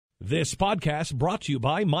This podcast brought to you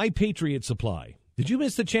by My Patriot Supply. Did you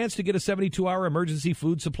miss the chance to get a 72-hour emergency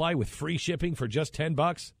food supply with free shipping for just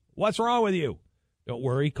 $10? What's wrong with you? Don't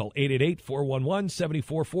worry. Call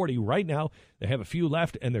 888-411-7440 right now. They have a few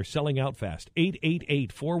left, and they're selling out fast.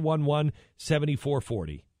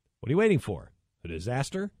 888-411-7440. What are you waiting for? A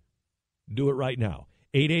disaster? Do it right now.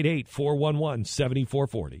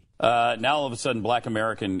 888-411-7440. Now all of a sudden, Black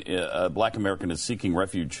American is seeking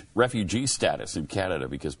refugee status in Canada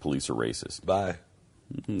because police are racist. Bye.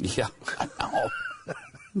 Yeah, I know.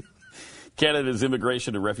 Canada's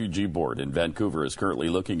Immigration and Refugee Board in Vancouver is currently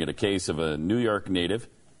looking at a case of a New York native,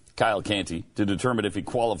 Kyle Canty, to determine if he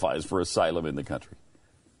qualifies for asylum in the country.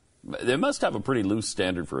 They must have a pretty loose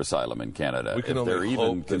standard for asylum in Canada. We can if they're only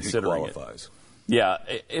even hope that he considering qualifies. Yeah,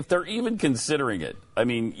 if they're even considering it, I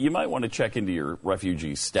mean, you might want to check into your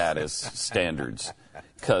refugee status standards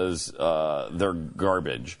because they're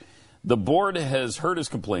garbage. The board has heard his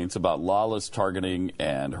complaints about lawless targeting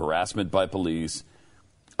and harassment by police.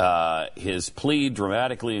 His plea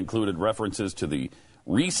dramatically included references to the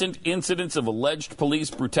recent incidents of alleged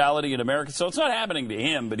police brutality in America. So it's not happening to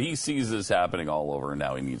him, but he sees this happening all over, and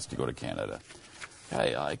now he needs to go to Canada.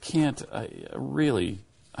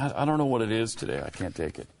 I don't know what it is today. I can't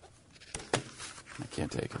take it. I can't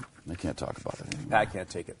talk about it anymore. I can't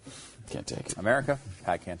take it. Can't take it. America,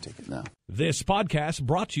 I can't take it. No. This podcast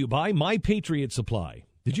brought to you by My Patriot Supply.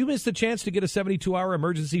 Did you miss the chance to get a 72-hour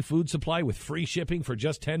emergency food supply with free shipping for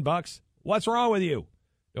just $10? What's wrong with you?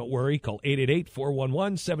 Don't worry. Call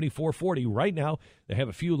 888-411-7440 right now. They have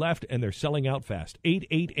a few left, and they're selling out fast.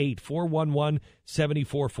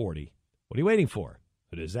 888-411-7440. What are you waiting for?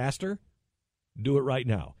 A disaster? Do it right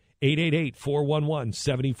now.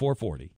 888-411-7440.